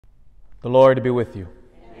The Lord be with you.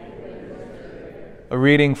 A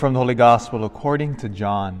reading from the Holy Gospel according to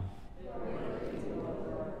John.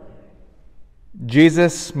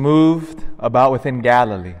 Jesus moved about within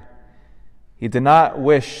Galilee. He did not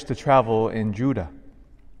wish to travel in Judah,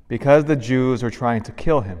 because the Jews were trying to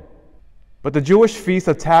kill him. But the Jewish Feast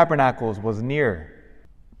of Tabernacles was near.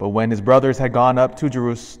 But when his brothers had gone up to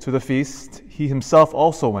Jerusalem to the feast, he himself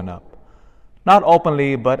also went up, not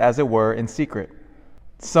openly, but as it were in secret.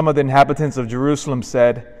 Some of the inhabitants of Jerusalem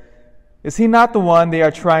said, "Is he not the one they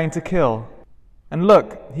are trying to kill? And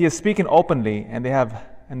look, he is speaking openly, and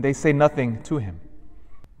they say nothing to him."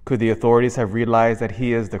 Could the authorities have realized that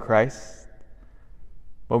he is the Christ?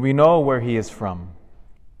 But we know where he is from.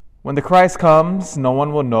 When the Christ comes, no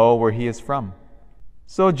one will know where he is from.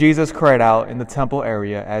 So Jesus cried out in the temple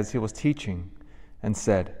area as he was teaching and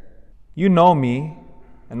said, "You know me,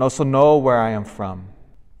 and also know where I am from.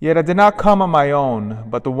 Yet I did not come on my own,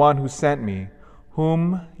 but the one who sent me,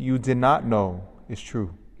 whom you did not know, is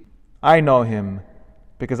true. I know him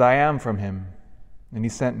because I am from him, and he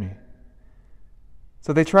sent me."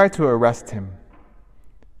 So they tried to arrest him,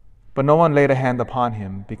 but no one laid a hand upon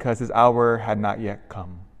him because his hour had not yet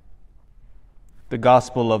come. The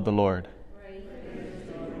Gospel of the Lord.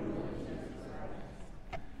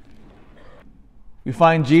 We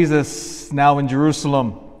find Jesus now in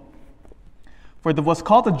Jerusalem for what's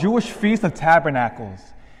called the Jewish Feast of Tabernacles.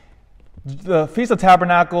 The Feast of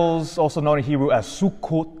Tabernacles, also known in Hebrew as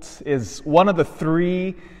Sukkot, is one of the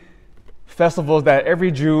three festivals that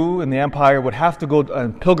every Jew in the empire would have to go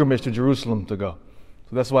on pilgrimage to Jerusalem to go.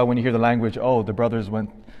 So that's why when you hear the language, the brothers went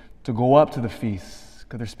to go up to the feast,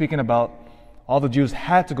 because they're speaking about all the Jews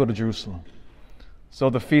had to go to Jerusalem. So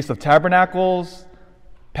the Feast of Tabernacles,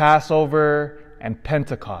 Passover, and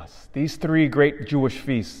Pentecost, these three great Jewish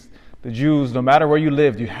feasts, the Jews, no matter where you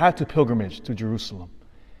lived, you had to pilgrimage to Jerusalem.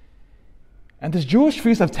 And this Jewish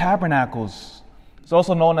Feast of Tabernacles is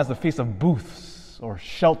also known as the Feast of Booths or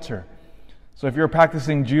Shelter. So if you're a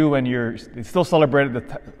practicing Jew and they still celebrate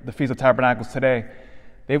the Feast of Tabernacles today,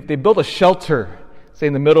 they built a shelter, say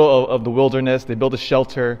in the middle of the wilderness. They built a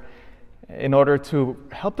shelter in order to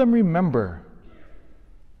help them remember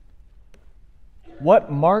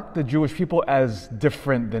what marked the Jewish people as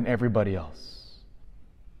different than everybody else.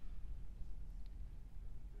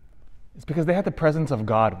 It's because they had the presence of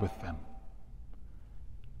God with them.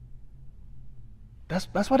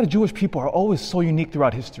 That's why the Jewish people are always so unique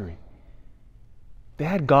throughout history. They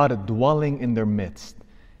had God dwelling in their midst.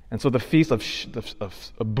 And so the Feast of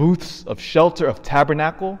Booths, of Shelter, of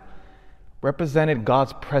Tabernacle represented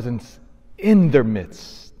God's presence in their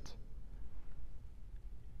midst.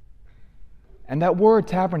 And that word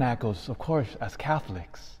tabernacles, of course, as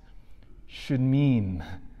Catholics, should mean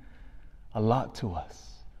a lot to us.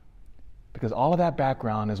 Because all of that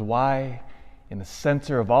background is why in the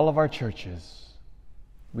center of all of our churches,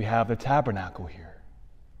 we have the tabernacle here.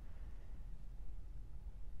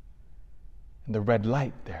 And the red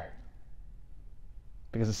light there.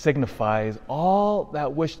 Because it signifies all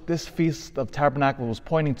that which this Feast of Tabernacle was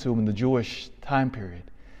pointing to in the Jewish time period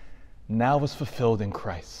now was fulfilled in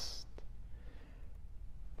Christ.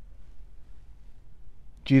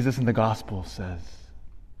 Jesus in the Gospel says,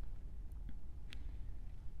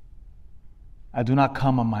 "I do not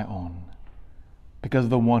come on my own, because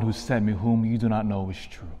the one who sent me, whom you do not know, is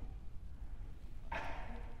true."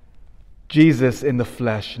 Jesus in the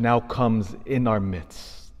flesh now comes in our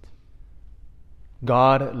midst.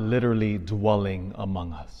 God literally dwelling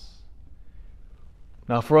among us.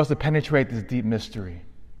 Now, for us to penetrate this deep mystery,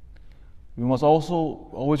 we must also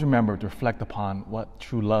always remember to reflect upon what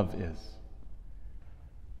true love is.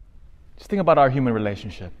 Just think about our human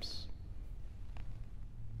relationships.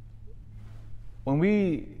 When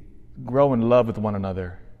we grow in love with one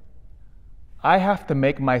another, I have to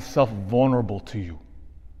make myself vulnerable to you.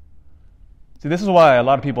 See, this is why a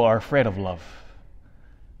lot of people are afraid of love.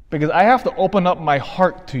 Because I have to open up my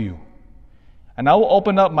heart to you. And I will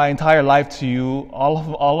open up my entire life to you,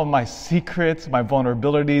 all of my secrets, my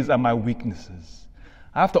vulnerabilities, and my weaknesses.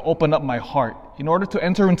 I have to open up my heart. In order to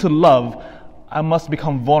enter into love, I must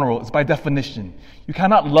become vulnerable. It's by definition. You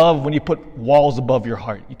cannot love when you put walls above your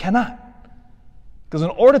heart. You cannot. Because in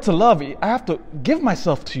order to love, I have to give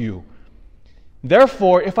myself to you.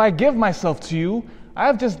 Therefore, if I give myself to you, I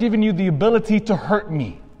have just given you the ability to hurt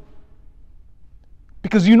me.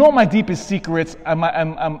 Because you know my deepest secrets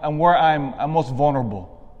and where I'm most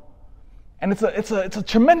vulnerable. And it's a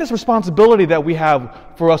tremendous responsibility that we have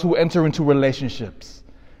for us who enter into relationships.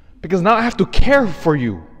 Because now I have to care for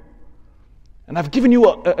you. And I've given you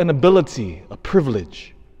an ability, a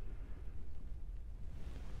privilege.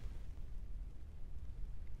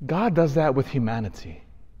 God does that with humanity.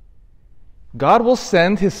 God will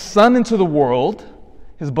send his Son into the world,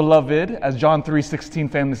 his beloved, as John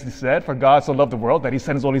 3:16 famously said, for God so loved the world that he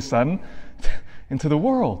sent his only Son into the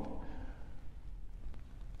world.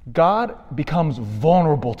 God becomes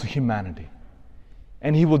vulnerable to humanity,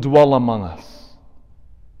 and he will dwell among us.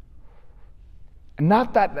 And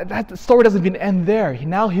not that story doesn't even end there.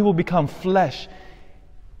 Now he will become flesh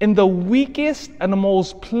in the weakest and the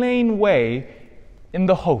most plain way in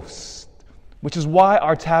the host, which is why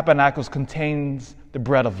our tabernacles contains the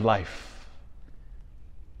bread of life.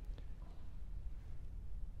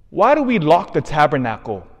 Why do we lock the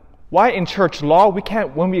tabernacle? Why in church law,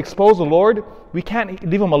 when we expose the Lord, we can't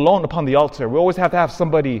leave him alone upon the altar. We always have to have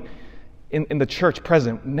somebody in the church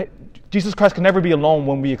present. Jesus Christ can never be alone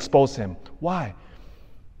when we expose him. Why?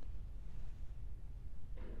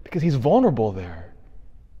 Because he's vulnerable there.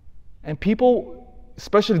 And people,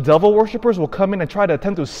 especially devil worshippers, will come in and try to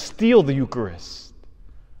attempt to steal the Eucharist.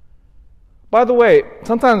 By the way,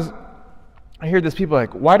 sometimes I hear this people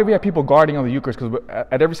like, why do we have people guarding on the Eucharist? Because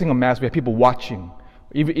at every single Mass we have people watching.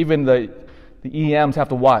 Even the EMs have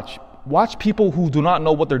to watch. Watch people who do not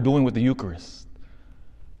know what they're doing with the Eucharist.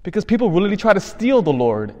 Because people really try to steal the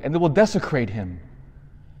Lord and they will desecrate him.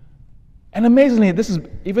 And amazingly, this is,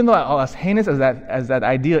 even though as heinous as that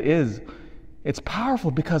idea is, it's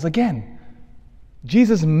powerful because, again,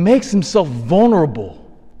 Jesus makes himself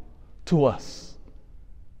vulnerable to us.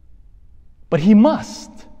 But he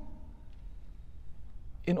must,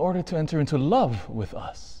 in order to enter into love with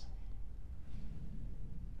us.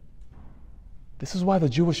 This is why the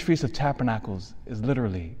Jewish Feast of Tabernacles is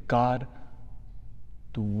literally God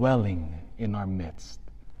dwelling in our midst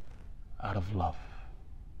out of love.